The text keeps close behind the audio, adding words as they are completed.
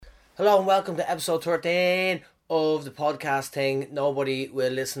Hello and welcome to episode 13 of the podcast thing. Nobody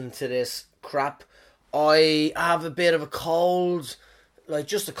will listen to this crap. I have a bit of a cold,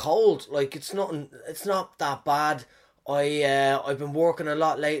 just a cold. It's not that bad. I've been working a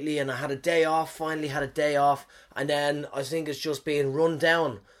lot lately and I had a day off, finally had a day off, and then I think it's just being run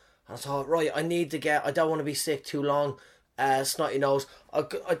down. And I thought, right, I don't want to be sick too long, snotty nose.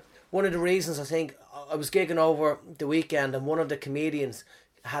 One of the reasons I think I was gigging over the weekend and one of the comedians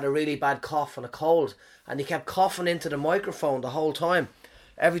had a really bad cough and a cold, and he kept coughing into the microphone the whole time.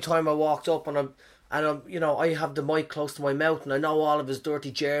 Every time I walked up and I'm I have the mic close to my mouth and I know all of his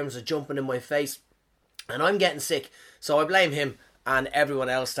dirty germs are jumping in my face and I'm getting sick. So I blame him, and everyone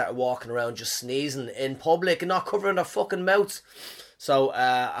else started walking around just sneezing in public and not covering their fucking mouths. So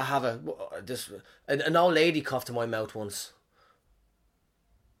I have an old lady coughed in my mouth once.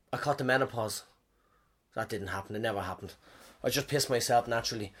 I caught the menopause. That didn't happen. It never happened. I just pissed myself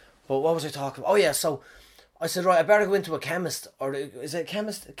naturally. But what was I talking about? Oh yeah, so I said, right, I better go into a chemist. Or is it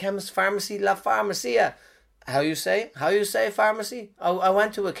chemist pharmacy? La Pharmacia. How you say pharmacy? I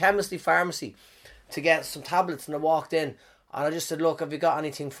went to a chemistry pharmacy to get some tablets, and I walked in and I just said, look, have you got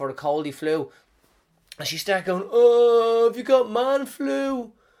anything for the coldy flu? And she started going, oh, have you got man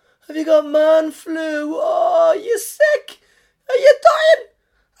flu? Have you got man flu? Oh, you sick? Are you dying?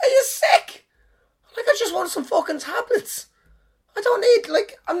 Are you sick? I just want some fucking tablets. I don't need,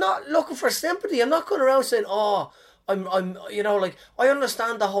 I'm not looking for sympathy. I'm not going around saying, oh, I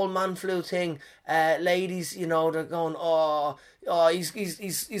understand the whole man flu thing. Ladies, they're going, oh,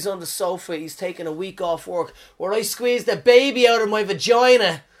 he's on the sofa. He's taking a week off work where I squeezed the baby out of my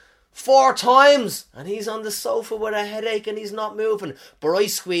vagina 4 times. And he's on the sofa with a headache and he's not moving. But I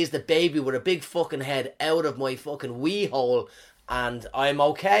squeezed the baby with a big fucking head out of my fucking wee hole. And I'm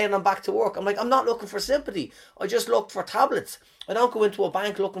okay and I'm back to work. I'm like, I'm not looking for sympathy. I just look for tablets. I don't go into a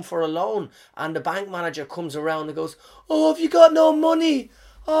bank looking for a loan and the bank manager comes around and goes, oh, have you got no money?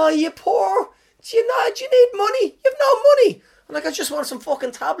 Oh, you poor. Do you need money? You've no money. I'm like, I just want some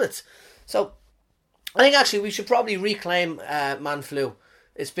fucking tablets. So I think actually we should probably reclaim man flu.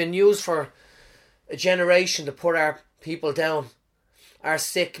 It's been used for a generation to put our people down. Our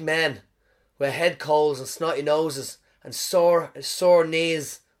sick men with head colds and snotty noses and sore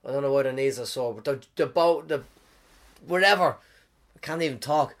knees. I don't know why the knees are sore, but the whatever. I can't even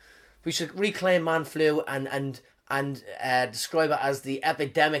talk. We should reclaim man flu and describe it as the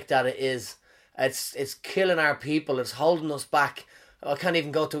epidemic that it is. It's killing our people. It's holding us back. You can't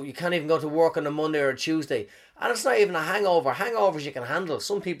even go to work on a Monday or a Tuesday. And it's not even a hangover. Hangovers you can handle.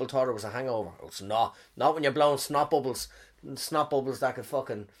 Some people thought it was a hangover. It's not when you're blowing snot bubbles that could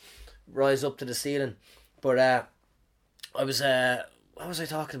fucking rise up to the ceiling. But what was I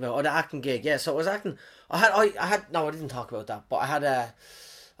talking about? Oh, the acting gig. Yeah, so I was acting. I didn't talk about that, but I had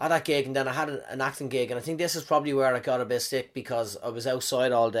that gig, and then I had an acting gig, and I think this is probably where I got a bit sick because I was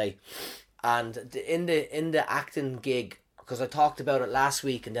outside all day, and in the acting gig, because I talked about it last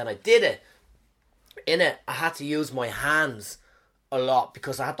week, and then I did it. In it, I had to use my hands a lot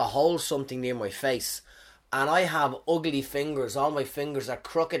because I had to hold something near my face. And I have ugly fingers. All my fingers are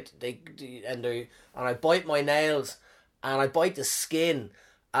crooked. And I bite my nails. And I bite the skin.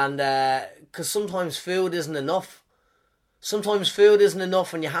 And because sometimes food isn't enough. Sometimes food isn't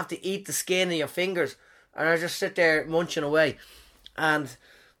enough and you have to eat the skin of your fingers. And I just sit there munching away. And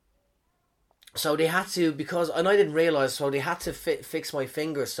so they had to, and I didn't realise, so they had to fix my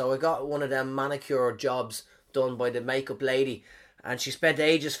fingers. So I got one of them manicure jobs done by the makeup lady. And she spent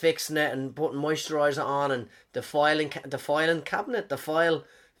ages fixing it and putting moisturiser on and the filing cabinet,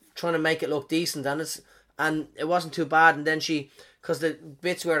 trying to make it look decent. And it wasn't too bad. And then because the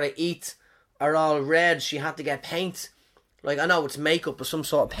bits where I eat are all red, she had to get paint. I know it's makeup or some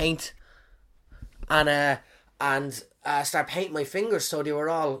sort of paint. And start painting my fingers so they were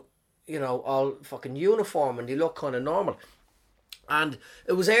all, all fucking uniform and they look kind of normal. And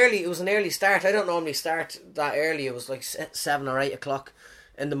it was early. It was an early start. I don't normally start that early. It was 7 or 8 o'clock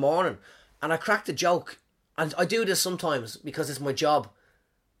in the morning. And I cracked a joke. And I do this sometimes because it's my job.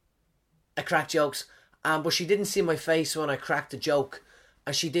 I crack jokes. But she didn't see my face when I cracked the joke.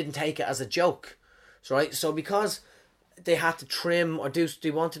 And she didn't take it as a joke. Right? So because they had to trim or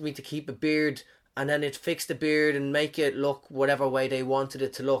they wanted me to keep a beard. And then it fix the beard and make it look whatever way they wanted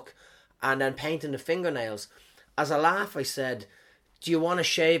it to look. And then painting the fingernails. As a laugh, I said, do you want to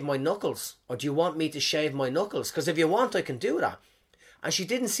shave my knuckles? Or do you want me to shave my knuckles? Because if you want, I can do that. And she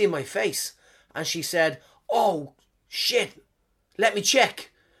didn't see my face. And she said, oh, shit, let me check.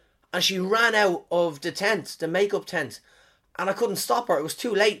 And she ran out of the tent, the makeup tent. And I couldn't stop her. It was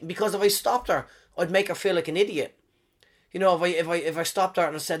too late. Because if I stopped her, I'd make her feel like an idiot. You know, if I stopped her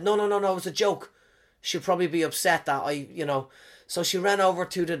and I said, no, it was a joke, she'd probably be upset that So she ran over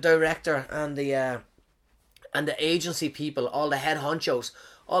to the director and the agency people, all the head honchos,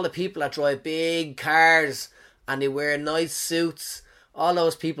 all the people that drive big cars and they wear nice suits, all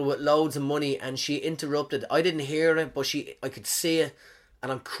those people with loads of money, and she interrupted. I didn't hear it, but I could see it,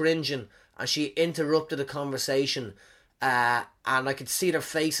 and I'm cringing, and she interrupted the conversation, and I could see their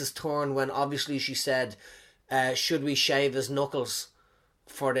faces turn when obviously she said, should we shave his knuckles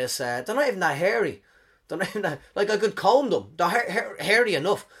for this? They're not even that hairy. They're not even that, like, I could comb them. They're hairy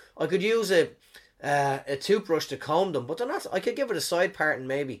enough. I could use a toothbrush to comb them, but they're not. I could give it a side parting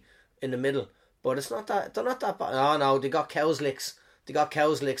maybe in the middle, but it's not that. They're not that bad. Oh no, they got cow's licks.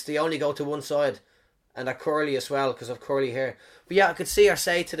 They only go to one side, and they're curly as well because of curly hair. But yeah, I could see her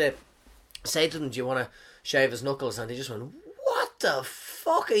say to them, "Do you want to shave his knuckles?" And they just went, "What the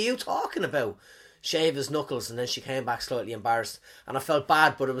fuck are you talking about? Shave his knuckles?" And then she came back slightly embarrassed, and I felt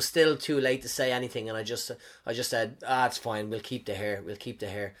bad, but it was still too late to say anything, and I just said, it's fine, we'll keep the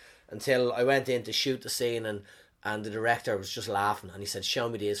hair, until I went in to shoot the scene, and the director was just laughing, and he said, show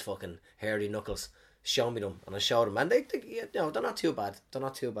me these fucking hairy knuckles, show me them. And I showed them, and they're not too bad, but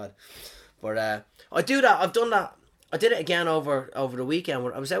I do that. I've done that. I did it again over the weekend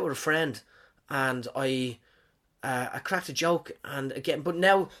when I was out with a friend, and I cracked a joke, and again, but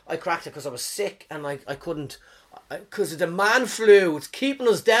now I cracked it because I was sick and I couldn't, because of the man flu. It's keeping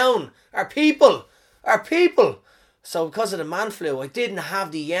us down, our people. So because of the man flu, I didn't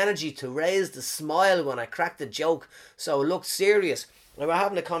have the energy to raise the smile when I cracked the joke, so it looked serious. We were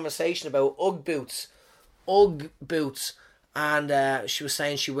having a conversation about Ugg boots, and she was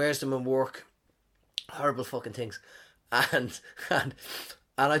saying she wears them in work, horrible fucking things, and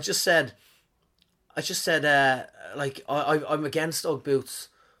I just said, like, I'm against Ugg boots.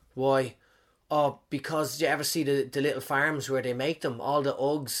 Why? Oh, because you ever see the little farms where they make them? All the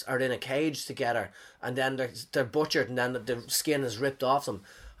Uggs are in a cage together, and then they're butchered, and then the skin is ripped off them.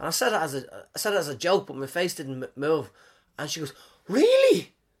 And I said it as a joke, but my face didn't move. And she goes,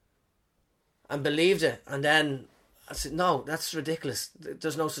 "Really?" And believed it. And then I said, "No, that's ridiculous.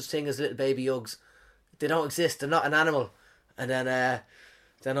 There's no such thing as little baby Uggs. They don't exist. They're not an animal." And then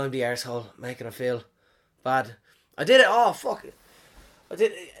I'm the arsehole making her feel bad. I did it. Oh fuck! I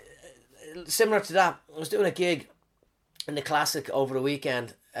did similar to that. I was doing a gig in the Classic over the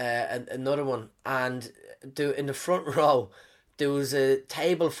weekend, another one, and in the front row there was a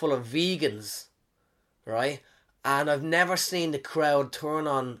table full of vegans, right? And I've never seen the crowd turn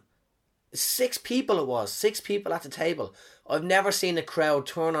on. 6 people it was. 6 people at the table. I've never seen a crowd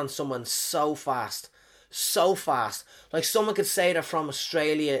turn on someone so fast. So fast. Like, someone could say they're from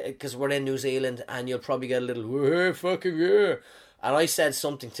Australia because we're in New Zealand, and you'll probably get a little, "Hey, fucking yeah." And I said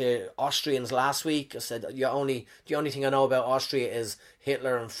something to Austrians last week. I said, the only thing I know about Austria is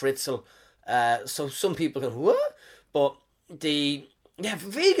Hitler and Fritzl. So some people go, "What?" But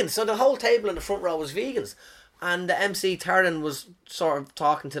vegans. So the whole table in the front row was vegans. And the MC Taran was sort of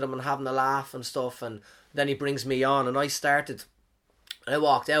talking to them and having a laugh and stuff. And then he brings me on, and I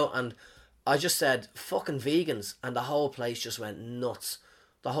walked out, and I just said, "Fucking vegans," and the whole place just went nuts.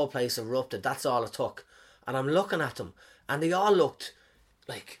 The whole place erupted. That's all it took. And I'm looking at them, and they all look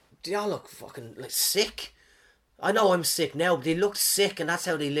fucking like sick. I know I'm sick now, but they looked sick, and that's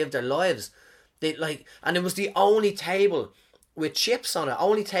how they lived their lives. And it was the only table with chips on it,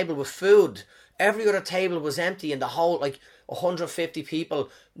 only table with food. Every other table was empty, and the whole, 150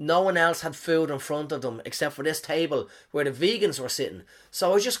 people, no one else had food in front of them except for this table where the vegans were sitting.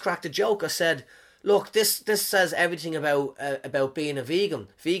 So I just cracked a joke. I said, "Look, this says everything about being a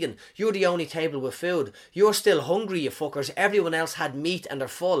vegan. You're the only table with food. You're still hungry, you fuckers. Everyone else had meat and they're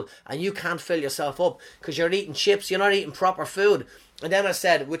full, and you can't fill yourself up because you're eating chips. You're not eating proper food." And then I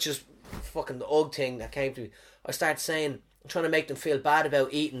said, which is fucking the Ugg thing that came to me, I started saying, trying to make them feel bad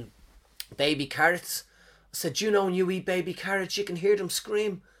about eating baby carrots. I said, "You know, when you eat baby carrots, you can hear them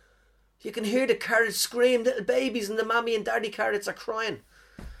scream. You can hear the carrots scream, little babies, and the mommy and daddy carrots are crying."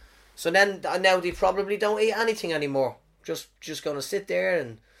 So then, now they probably don't eat anything anymore. Just gonna sit there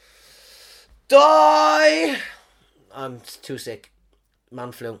and die. I'm too sick.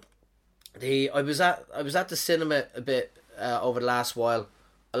 Man flu. I was at the cinema a bit over the last while.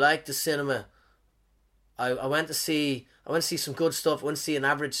 I like the cinema. I went to see some good stuff. I went to see an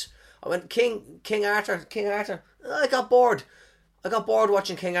average. I went King Arthur. I got bored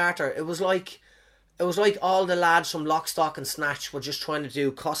watching King Arthur. It was like all the lads from Lock, Stock and Snatch were just trying to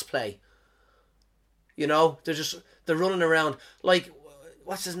do cosplay. You know, they're running around like,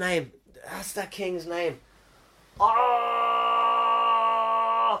 what's his name? That's that king's name. Oh,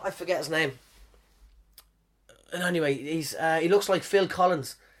 I forget his name. And anyway, he looks like Phil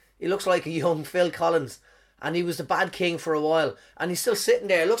Collins. He looks like a young Phil Collins. And he was the Bad King for a while. And he's still sitting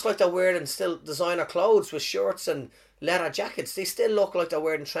there. It looks like they're wearing still designer clothes with shorts and leather jackets. They still look like they're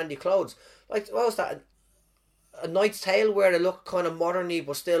wearing trendy clothes. Like, what was that? A Knight's Tale where they look kind of moderny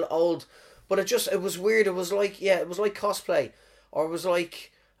but still old. But it was weird. It was like, yeah, it was like cosplay. Or it was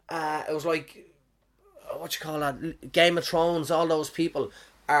like, what you call that? Game of Thrones. All those people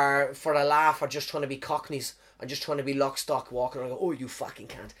are, for a laugh, are just trying to be cockneys and just trying to be lock, stock, walking around. Oh, you fucking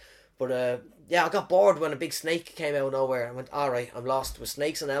can't. But yeah, I got bored when a big snake came out of nowhere. I went, alright, I'm lost with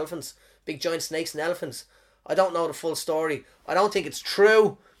snakes and elephants. Big giant snakes and elephants. I don't know the full story. I don't think it's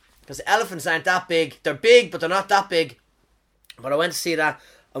true. Because elephants aren't that big. They're big, but they're not that big. But I went to see that.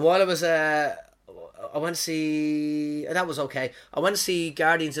 And while I was... I went to see... That was okay. I went to see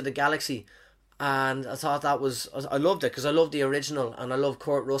Guardians of the Galaxy. And I thought that was... I loved it because I loved the original. And I love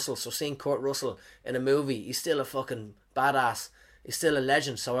Kurt Russell. So seeing Kurt Russell in a movie, he's still a fucking badass. He's still a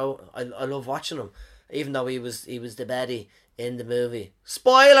legend, so I love watching him, even though he was the baddie in the movie.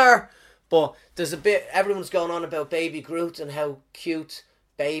 Spoiler! But there's a bit, everyone's going on about Baby Groot and how cute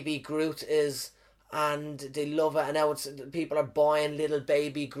Baby Groot is, and they love it, and now people are buying little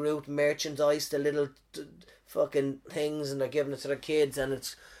Baby Groot merchandise, the little fucking things, and they're giving it to their kids, and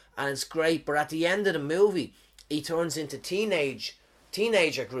it's great. But at the end of the movie, he turns into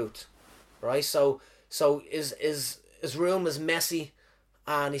teenager Groot, right? So his room is messy,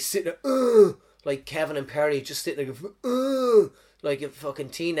 and he's sitting there, like Kevin and Perry, just sitting there, like a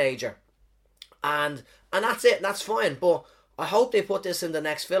fucking teenager. And that's it, and that's fine. But I hope they put this in the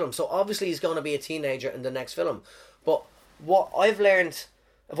next film. So obviously he's going to be a teenager in the next film. But what I've learned,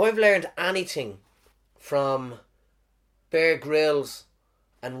 if I've learned anything from Bear Grylls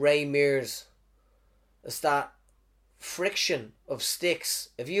and Ray Mears, is that friction of sticks,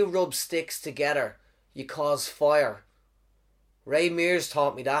 if you rub sticks together, you cause fire. Ray Mears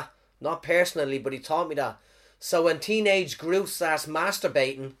taught me that. Not personally, but he taught me that. So when teenage Groot starts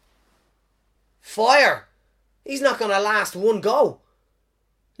masturbating, fire! He's not going to last one go.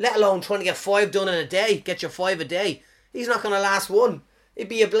 Let alone trying to get 5 done in a day. Get your 5 a day. He's not going to last one. It'd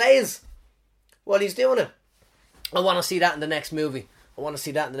be ablaze while he's doing it. I want to see that in the next movie.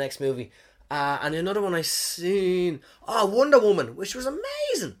 And another one I seen... Wonder Woman, which was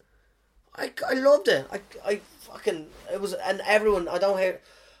amazing. I loved it. I fucking... It was... And everyone...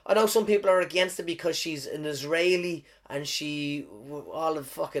 I know some people are against it because she's an Israeli and she... all the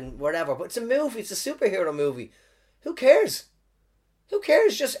fucking whatever. But it's a movie. It's a superhero movie. Who cares?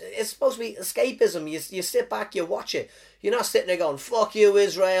 Just... It's supposed to be escapism. You sit back, you watch it. You're not sitting there going, fuck you,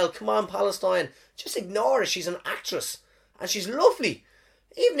 Israel. Come on, Palestine. Just ignore it. She's an actress. And she's lovely.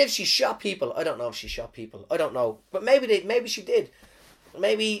 Even if she shot people. I don't know if she shot people. I don't know. But maybe she did.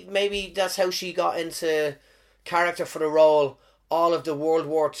 Maybe that's how she got into character for the role. All of the World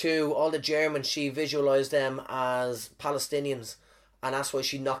War II, all the Germans, she visualised them as Palestinians, and that's why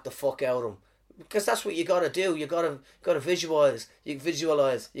she knocked the fuck out of them. Because that's what you gotta do. You gotta visualise. You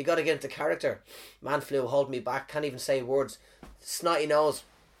gotta get into character. Man flu, hold me back. Can't even say words. Snotty nose.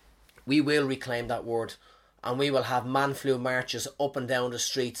 We will reclaim that word, and we will have man flu marches up and down the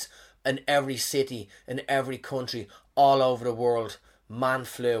streets in every city, in every country, all over the world. Man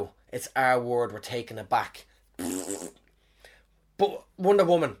flu. It's our word. We're taking it back. But Wonder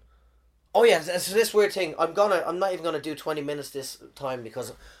Woman. Oh yeah, it's this weird thing. I'm not even gonna do 20 minutes this time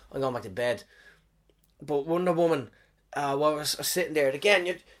because I'm going back to bed. But Wonder Woman, while I was sitting there, again,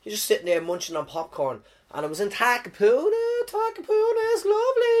 you're just sitting there munching on popcorn, and I was in Takapuna. Takapuna is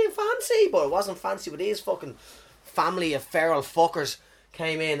lovely, fancy, but it wasn't fancy. But these fucking family of feral fuckers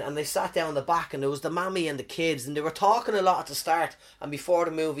came in and they sat down the back, and there was the mammy and the kids, and they were talking a lot at the start and before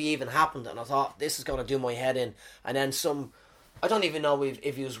the movie even happened, and I thought, this is going to do my head in. And then I don't even know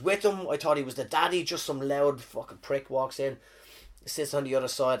if he was with them. I thought he was the daddy. Just some loud fucking prick walks in, sits on the other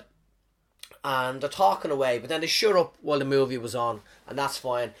side, and they're talking away, but then they shut up while the movie was on, and that's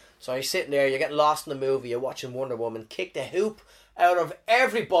fine. So you're sitting there, you're getting lost in the movie, you're watching Wonder Woman kick the hoop out of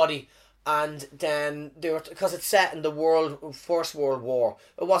everybody. And then because it's set in the First World War.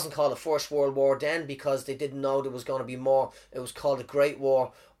 It wasn't called the First World War then because they didn't know there was going to be more. It was called the Great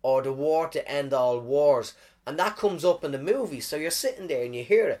War, or the War to End All Wars. And that comes up in the movie. So you're sitting there and you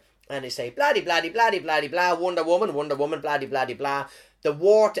hear it, and they say bloody bloody bloody bloody blah, Wonder Woman bloody bloody blah, the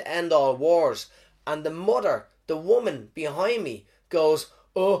War to End All Wars. And the mother, the woman behind me, goes,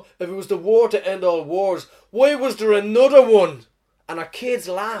 oh, if it was the War to End All Wars, why was there another one? And our kids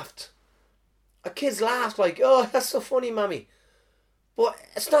laughed. Our kids laughed like, oh, that's so funny, Mammy. But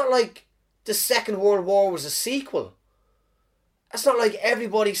it's not like the Second World War was a sequel. It's not like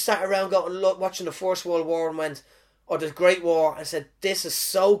everybody sat around watching the First World War and went, or the Great War, and said, this is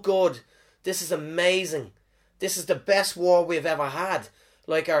so good. This is amazing. This is the best war we've ever had.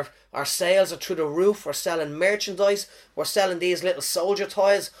 Like our sales are through the roof. We're selling merchandise. We're selling these little soldier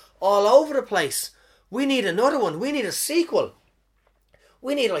toys all over the place. We need another one. We need a sequel.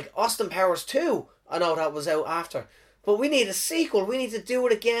 We need like Austin Powers 2. I know that was out after. But we need a sequel. We need to do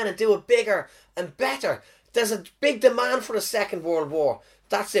it again and do it bigger and better. There's a big demand for the Second World War.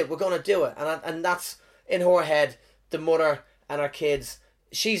 That's it. We're going to do it. And that's in her head, the mother and her kids.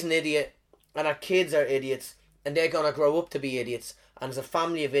 She's an idiot and her kids are idiots. And they're going to grow up to be idiots. And there's a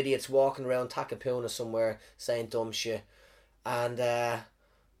family of idiots walking around Takapuna somewhere saying dumb shit. And,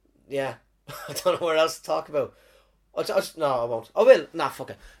 yeah. I don't know what else to talk about. No, I won't. I will. Nah,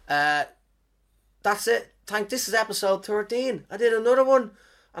 fuck it. That's it. This is episode 13. I did another one.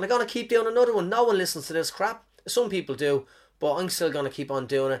 And I'm going to keep doing another one. No one listens to this crap. Some people do. But I'm still going to keep on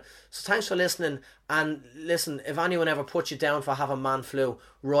doing it. So thanks for listening. And listen, if anyone ever puts you down for having man flu,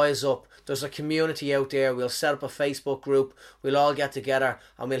 rise up. There's a community out there. We'll set up a Facebook group. We'll all get together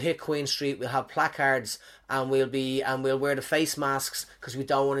and we'll hit Queen Street. We'll have placards and we'll wear the face masks because we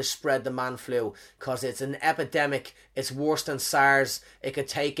don't want to spread the man flu because it's an epidemic. It's worse than SARS. It could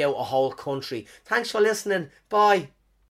take out a whole country. Thanks for listening. Bye.